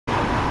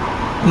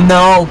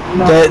No,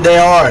 they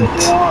aren't.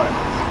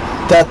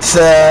 That's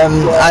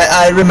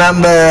I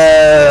remember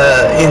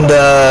in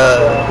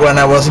the when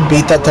I was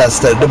beta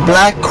tester, the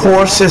black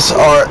horses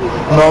are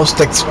most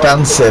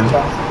expensive,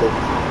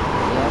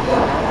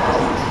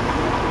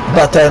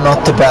 but they're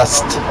not the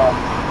best.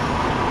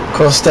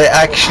 Because they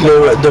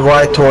actually, the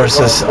white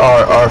horses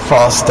are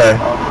faster.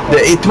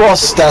 It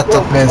was that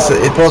means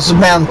it was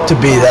meant to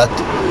be that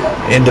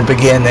in the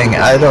beginning.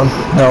 I don't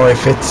know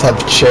if it's have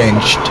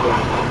changed,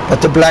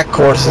 but the black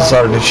horses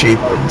are the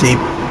deep.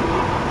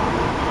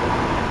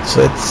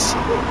 So it's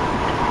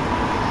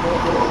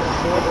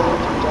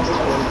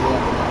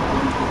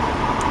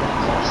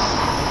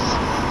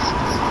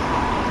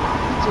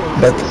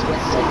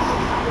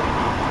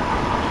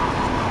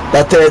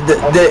but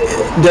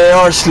they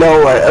are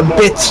slower, a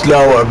bit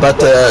slower, but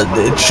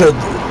they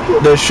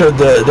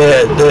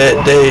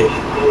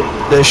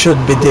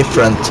should be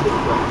different.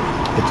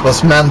 It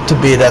was meant to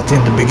be that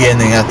in the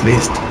beginning, at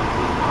least.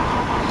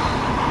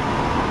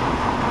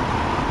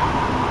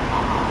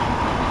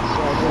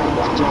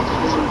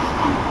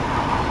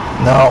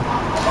 No,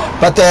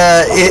 but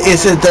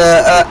is it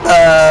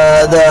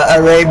the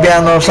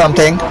Arabian or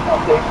something?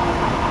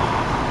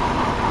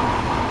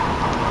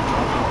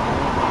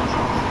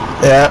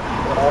 Yeah,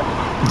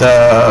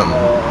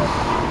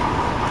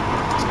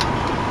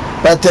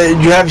 but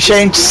you have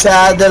changed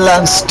saddle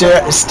and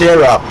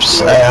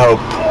stirrups, I hope.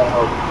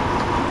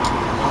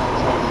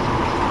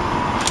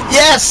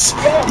 Yes!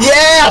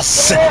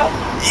 Yes!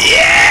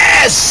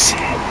 Yes!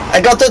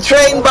 I got the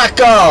train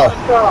buckle!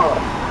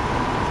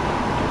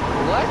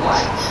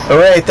 Oh,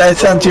 wait, I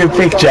sent you a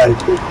picture.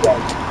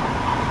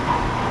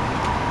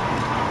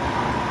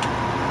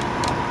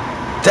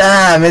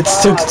 Damn, it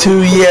took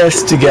 2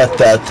 years to get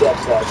that.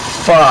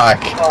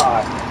 Fuck.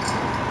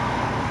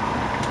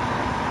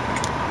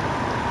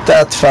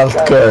 That felt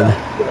good.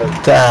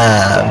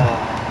 Damn.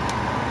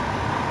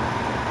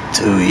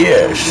 2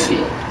 years.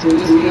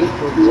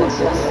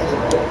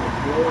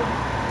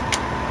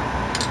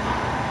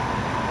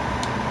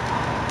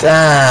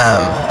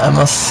 Damn, I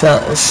must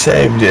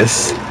save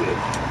this.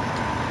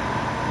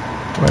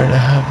 Where do I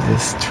have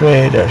this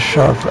trader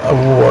sharp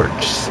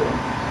awards?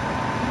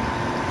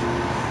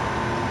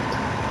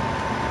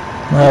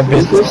 A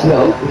bit.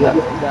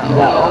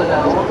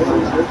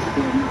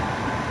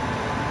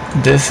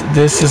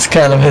 This is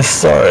kind of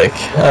historic.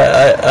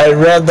 I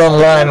read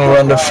online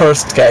when the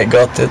first guy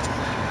got it.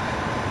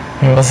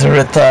 He was a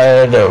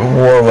retired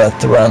war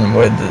veteran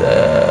with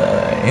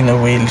in a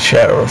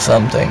wheelchair or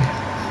something.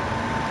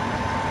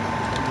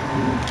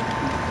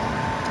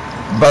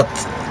 But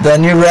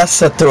then you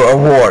reset the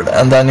award,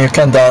 and then you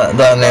can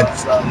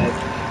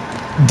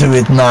do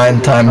it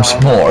 9 times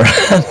more.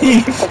 And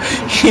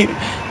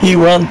he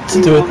went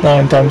to do it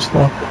 9 times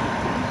more.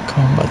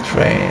 Combat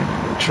train,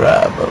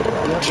 travel.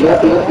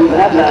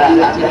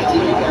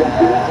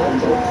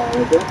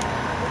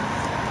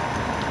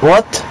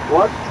 What?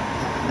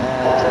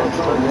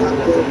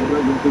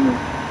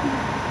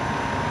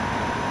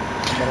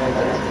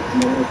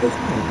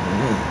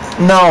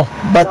 No,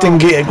 but in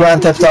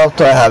Grand Theft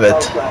Auto I have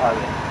it.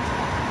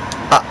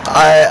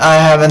 I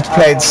haven't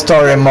played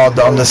story mode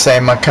on the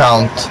same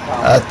account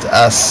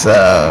as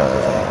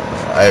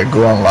I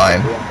go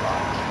online.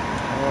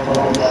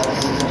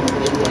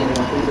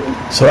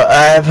 So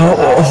I have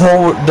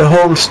the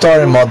whole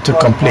story mode to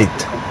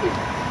complete.